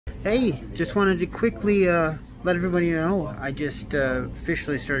Hey, just wanted to quickly let everybody know I just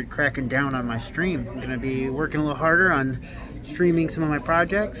officially started cracking down on my stream. I'm going to be working a little harder on streaming some of my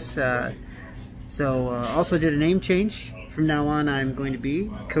projects. Also did a name change. From now on, I'm going to be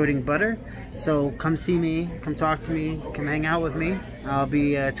Coding Butter. So come see me, come talk to me, come hang out with me. I'll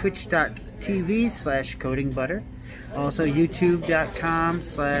be twitch.tv/codingbutter. Also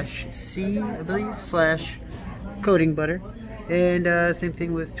youtube.com/c, I believe, /codingbutter. And same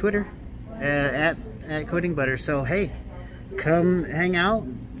thing with Twitter, at Coding Butter. So hey, come hang out,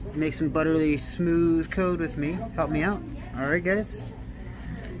 make some butterly smooth code with me, help me out. Alright guys,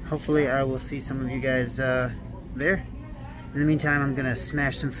 hopefully I will see some of you guys there. In the meantime, I'm gonna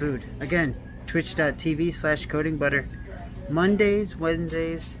smash some food. Again, twitch.tv/codingbutter. Mondays,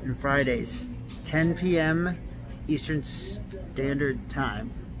 Wednesdays, and Fridays, 10 p.m. Eastern Standard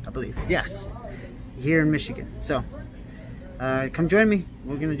Time, I believe. Yes, here in Michigan. So come join me.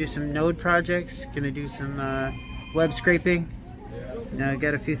 We're gonna do some node projects, gonna do some web scraping.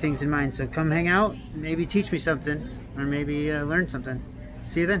 Got a few things in mind, so come hang out, maybe teach me something, or maybe learn something.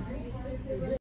 See you then.